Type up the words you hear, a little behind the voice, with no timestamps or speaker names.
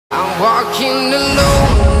I'm walking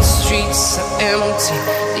alone, the streets are empty.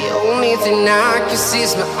 The only thing I can see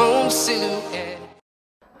is my own silhouette.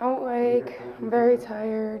 I'm awake, I'm very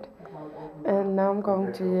tired, and now I'm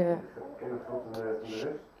going to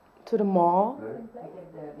the mall.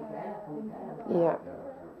 Yeah.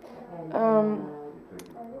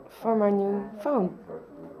 For my new phone.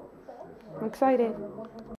 I'm excited.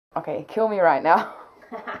 Okay, kill me right now.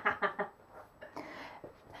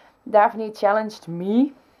 Daphne challenged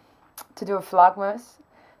me to do a vlogmas.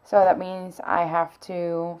 So that means I have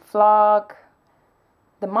to vlog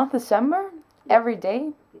the month December every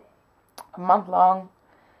day, a month long.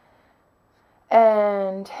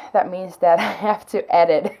 And that means that I have to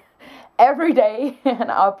edit every day and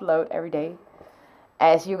upload every day.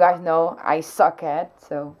 As you guys know, I suck at,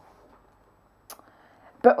 so.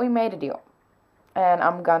 But we made a deal. And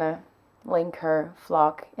I'm gonna link her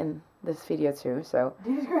vlog in this video too, so.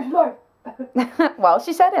 Jesus Christ, Lord! Well,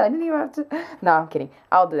 she said it, I didn't even have to. No, I'm kidding.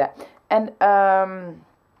 I'll do that. And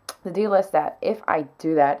the deal is that if I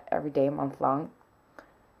do that every day, month long,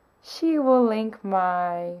 she will link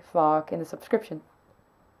my vlog in the subscription.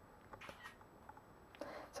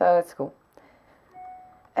 So it's cool.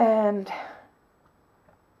 And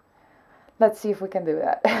let's see if we can do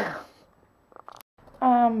that.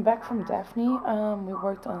 Back from Daphne. We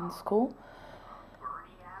worked on school.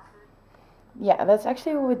 Yeah, that's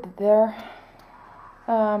actually what we did there.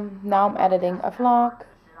 Now I'm editing a vlog,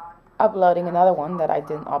 uploading another one that I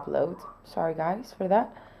didn't upload. Sorry guys for that.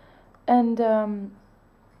 And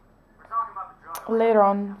later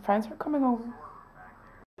on, friends are coming over.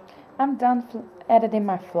 I'm done editing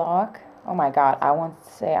my vlog. Oh my god, I want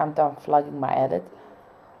to say I'm done vlogging my edit.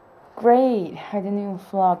 Great, I didn't even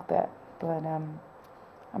vlog that, but I'm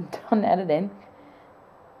done editing.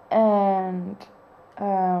 And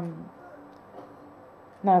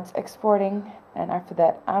now it's exporting, and after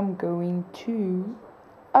that I'm going to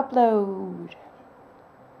upload.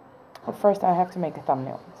 But first I have to make a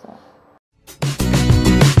thumbnail, so.